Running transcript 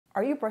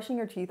Are you brushing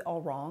your teeth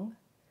all wrong?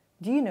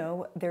 Do you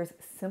know there's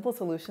simple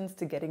solutions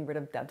to getting rid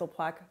of dental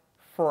plaque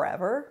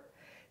forever?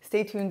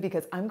 Stay tuned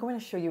because I'm going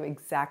to show you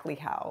exactly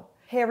how.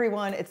 Hey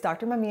everyone, it's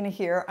Dr. Mamina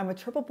here. I'm a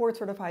triple board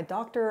certified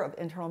doctor of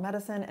internal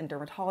medicine and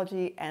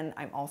dermatology, and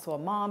I'm also a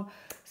mom.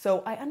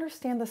 So I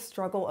understand the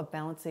struggle of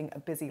balancing a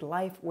busy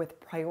life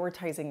with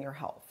prioritizing your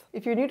health.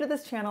 If you're new to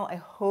this channel, I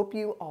hope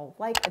you all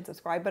like and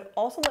subscribe, but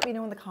also let me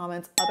know in the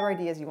comments other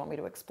ideas you want me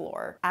to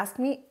explore. Ask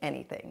me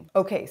anything.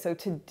 Okay, so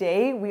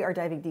today we are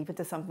diving deep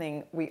into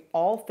something we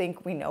all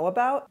think we know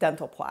about,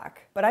 dental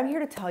plaque. But I'm here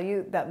to tell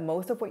you that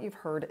most of what you've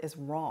heard is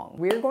wrong.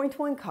 We're going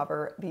to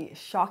uncover the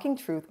shocking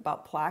truth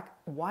about plaque,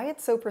 why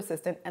it's so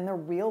persistent, and the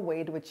real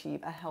way to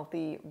achieve a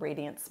healthy,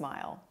 radiant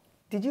smile.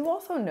 Did you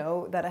also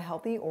know that a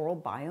healthy oral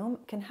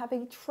biome can have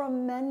a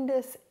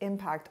tremendous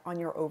impact on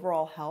your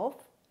overall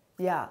health?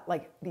 Yeah,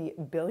 like the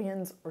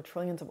billions or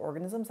trillions of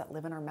organisms that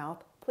live in our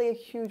mouth play a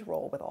huge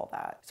role with all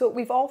that. So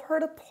we've all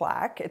heard of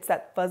plaque. It's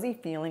that fuzzy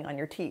feeling on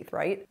your teeth,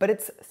 right? But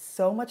it's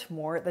so much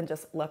more than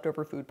just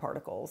leftover food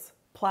particles.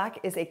 Plaque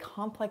is a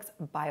complex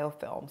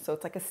biofilm, so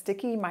it's like a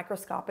sticky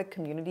microscopic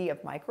community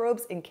of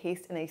microbes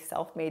encased in a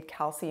self-made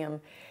calcium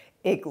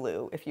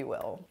igloo, if you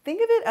will.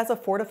 Think of it as a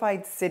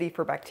fortified city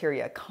for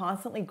bacteria,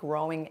 constantly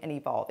growing and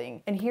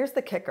evolving. And here's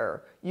the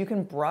kicker. You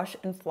can brush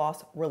and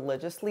floss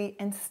religiously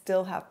and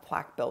still have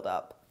plaque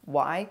buildup.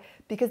 Why?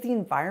 Because the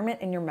environment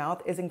in your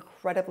mouth is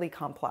incredibly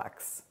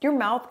complex. Your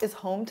mouth is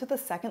home to the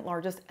second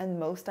largest and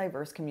most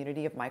diverse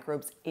community of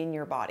microbes in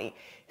your body,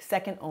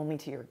 second only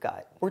to your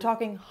gut. We're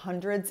talking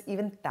hundreds,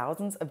 even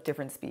thousands of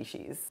different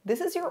species. This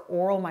is your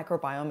oral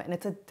microbiome, and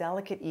it's a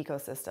delicate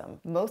ecosystem.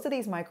 Most of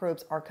these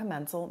microbes are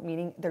commensal,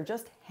 meaning they're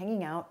just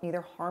hanging out,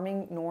 neither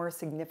harming nor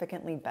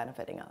significantly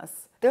benefiting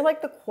us. They're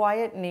like the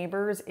quiet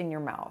neighbors in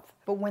your mouth.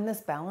 But when this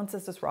balance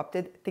is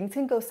disrupted, things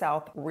can go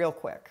south real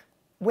quick.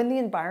 When the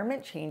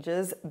environment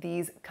changes,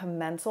 these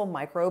commensal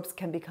microbes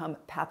can become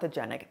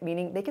pathogenic,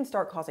 meaning they can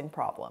start causing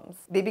problems.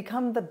 They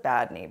become the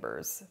bad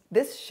neighbors.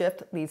 This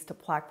shift leads to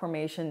plaque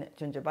formation,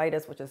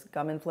 gingivitis, which is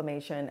gum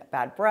inflammation,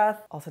 bad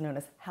breath, also known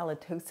as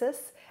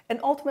halitosis, and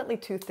ultimately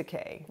tooth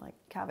decay, like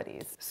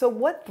cavities. So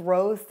what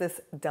throws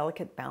this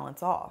delicate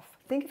balance off?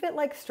 Think of it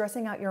like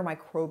stressing out your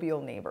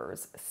microbial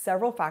neighbors.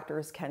 Several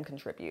factors can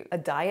contribute. A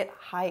diet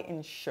high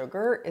in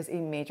sugar is a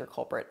major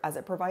culprit as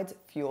it provides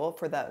fuel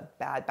for the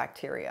bad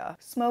bacteria.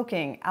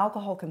 Smoking,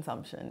 alcohol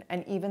consumption,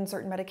 and even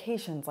certain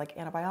medications like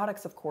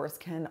antibiotics, of course,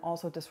 can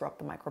also disrupt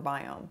the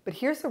microbiome. But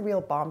here's the real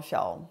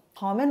bombshell.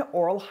 Common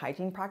oral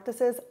hygiene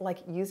practices like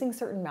using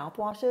certain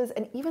mouthwashes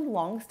and even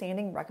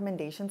long-standing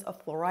recommendations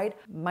of fluoride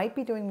might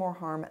be doing more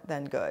harm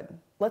than good.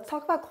 Let's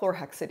talk about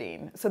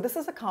chlorhexidine. So this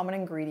is a common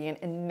ingredient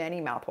in many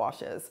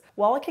mouthwashes.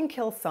 While it can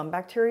kill some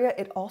bacteria,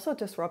 it also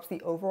disrupts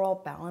the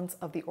overall balance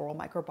of the oral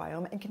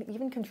microbiome and can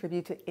even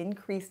contribute to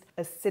increased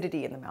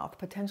acidity in the mouth,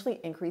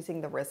 potentially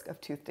increasing the risk of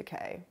tooth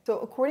decay. So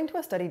according to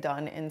a study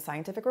done in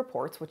Scientific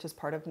Reports, which is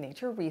part of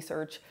Nature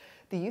Research,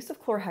 the use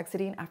of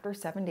chlorhexidine after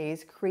 7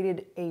 days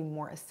created a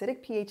more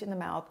acidic pH in the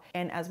mouth,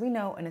 and as we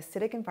know, an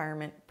acidic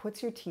environment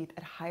puts your teeth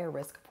at higher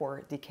risk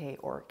for decay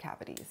or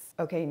cavities.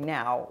 Okay,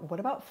 now, what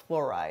about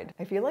fluoride?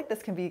 I feel like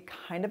this can be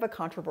kind of a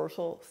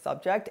controversial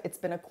subject. It's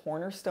been a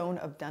cornerstone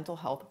of dental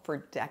health for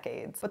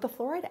decades, but the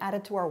fluoride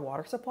added to our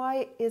water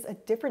supply is a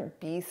different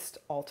beast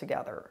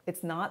altogether.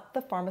 It's not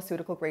the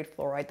pharmaceutical grade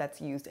fluoride that's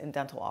used in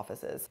dental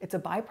offices. It's a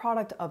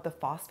byproduct of the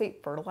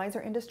phosphate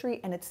fertilizer industry,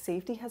 and its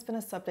safety has been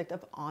a subject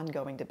of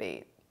ongoing debate.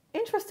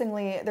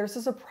 Interestingly, there's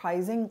a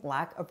surprising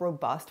lack of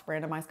robust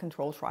randomized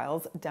control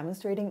trials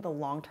demonstrating the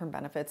long-term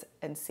benefits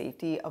and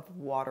safety of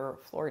water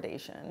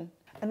fluoridation.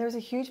 And there's a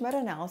huge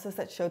meta-analysis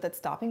that showed that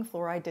stopping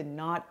fluoride did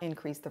not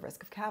increase the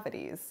risk of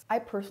cavities. I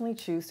personally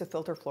choose to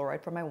filter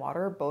fluoride from my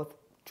water, both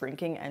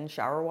drinking and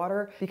shower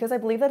water, because I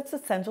believe that it's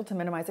essential to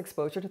minimize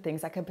exposure to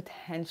things that could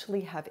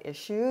potentially have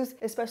issues,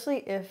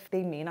 especially if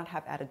they may not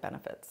have added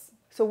benefits.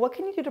 So what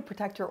can you do to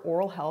protect your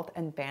oral health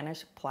and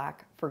banish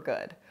plaque for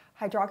good?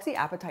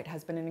 Hydroxyapatite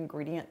has been an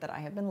ingredient that I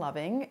have been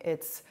loving.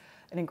 It's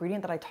an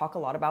ingredient that I talk a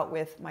lot about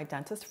with my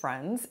dentist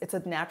friends. It's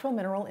a natural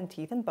mineral in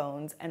teeth and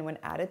bones, and when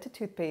added to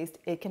toothpaste,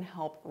 it can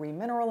help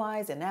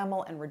remineralize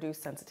enamel and reduce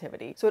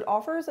sensitivity. So it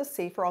offers a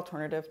safer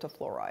alternative to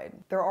fluoride.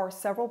 There are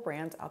several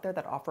brands out there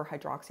that offer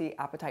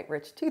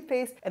hydroxyapatite-rich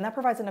toothpaste, and that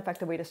provides an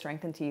effective way to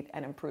strengthen teeth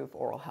and improve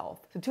oral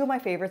health. So two of my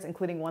favorites,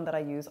 including one that I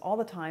use all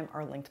the time,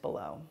 are linked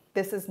below.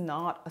 This is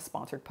not a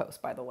sponsored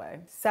post, by the way.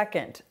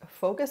 Second,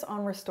 focus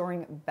on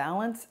restoring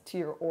balance to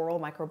your oral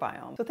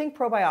microbiome. So think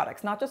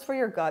probiotics, not just for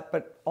your gut,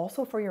 but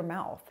also for your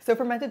mouth. So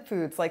fermented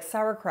foods like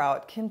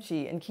sauerkraut,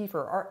 kimchi, and kefir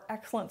are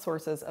excellent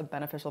sources of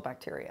beneficial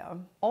bacteria.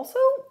 Also,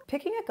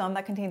 picking a gum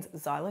that contains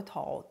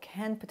xylitol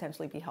can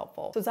potentially be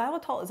helpful. So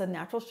xylitol is a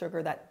natural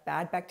sugar that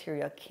bad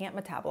bacteria can't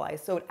metabolize,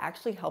 so it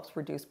actually helps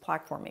reduce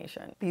plaque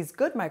formation. These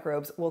good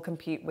microbes will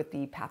compete with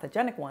the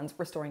pathogenic ones,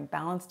 restoring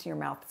balance to your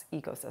mouth's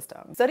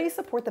ecosystem. Studies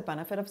support the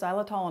benefit of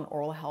xylitol on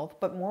oral health,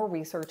 but more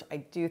research I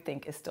do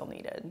think is still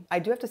needed. I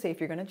do have to say, if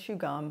you're gonna chew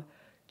gum,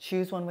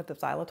 Choose one with the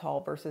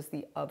xylitol versus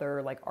the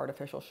other like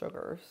artificial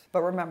sugars.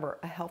 But remember,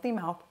 a healthy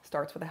mouth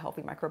starts with a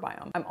healthy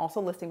microbiome. I'm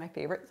also listing my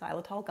favorite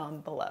xylitol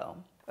gum below.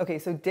 Okay,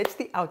 so ditch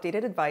the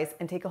outdated advice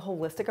and take a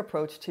holistic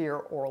approach to your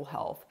oral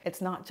health.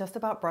 It's not just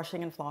about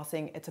brushing and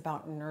flossing, it's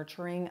about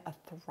nurturing a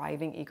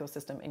thriving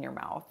ecosystem in your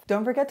mouth.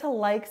 Don't forget to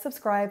like,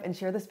 subscribe, and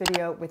share this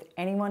video with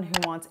anyone who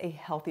wants a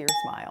healthier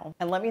smile.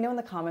 And let me know in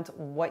the comments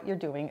what you're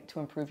doing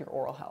to improve your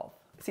oral health.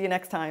 See you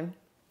next time.